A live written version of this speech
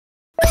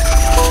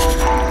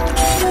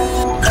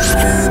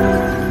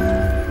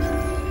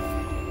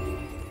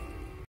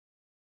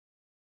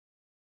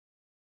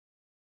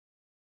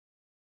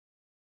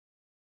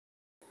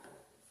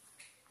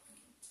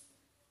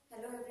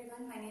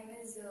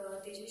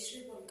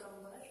Tejashree.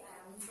 I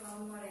am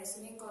from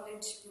SoC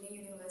College, Pune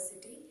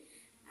University,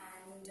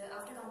 and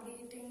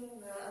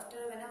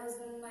when I was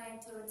in my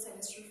third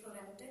semester for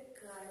M.Tech,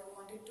 I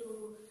wanted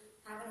to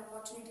have an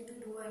opportunity to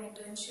do an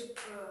internship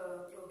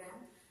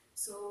program.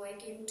 So I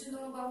came to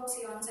know about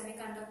SION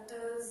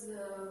semiconductors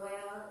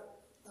via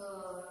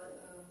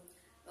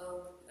a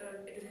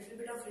little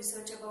bit of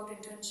research about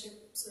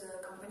internships,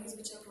 companies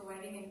which are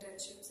providing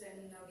internships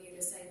in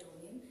VLSI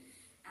domain.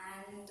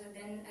 And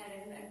then I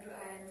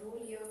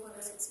enrolled here for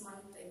a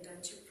 6-month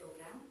internship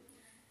program.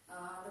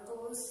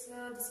 The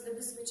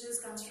syllabus which is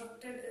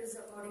constructed is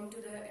according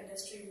to the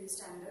industry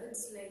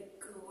standards,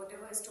 like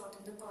whatever is taught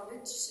in the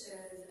college,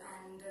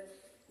 and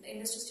the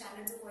industry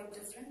standards are quite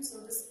different.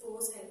 So this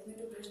course helped me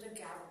to bridge the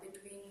gap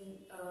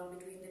between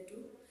the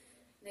two.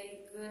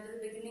 Like at the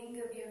beginning, we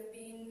have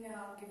been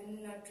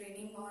given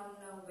training on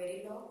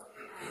Verilog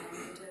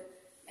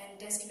and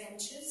test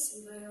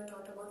benches. We were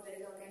taught about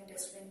Verilog and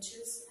test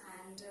benches,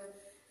 and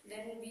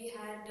then we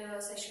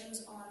had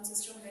sessions on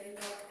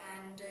Systemverilog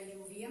and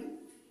UVM,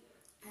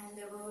 and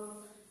there were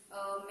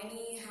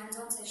many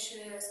hands-on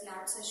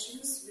lab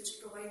sessions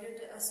which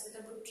provided us with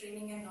a good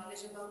training and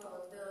knowledge about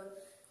all the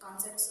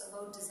concepts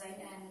about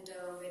design and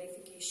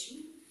verification.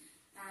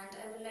 And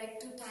I would like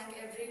to thank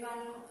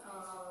everyone,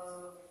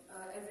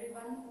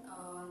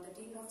 the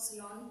team of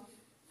SION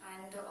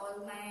and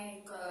all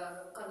my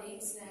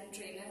colleagues and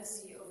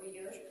trainers over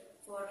here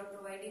for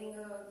providing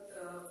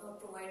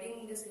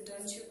this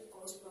internship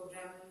course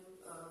program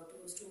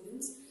to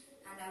students.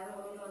 And I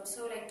would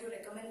also like to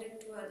recommend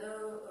it to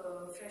other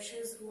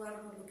freshers who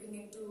are looking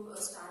into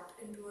start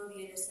into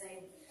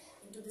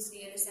this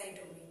VLSI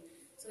domain.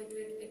 So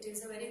it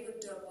is a very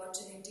good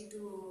opportunity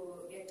to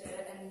get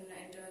an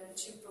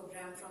internship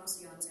program from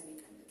SION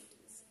Semiconductor.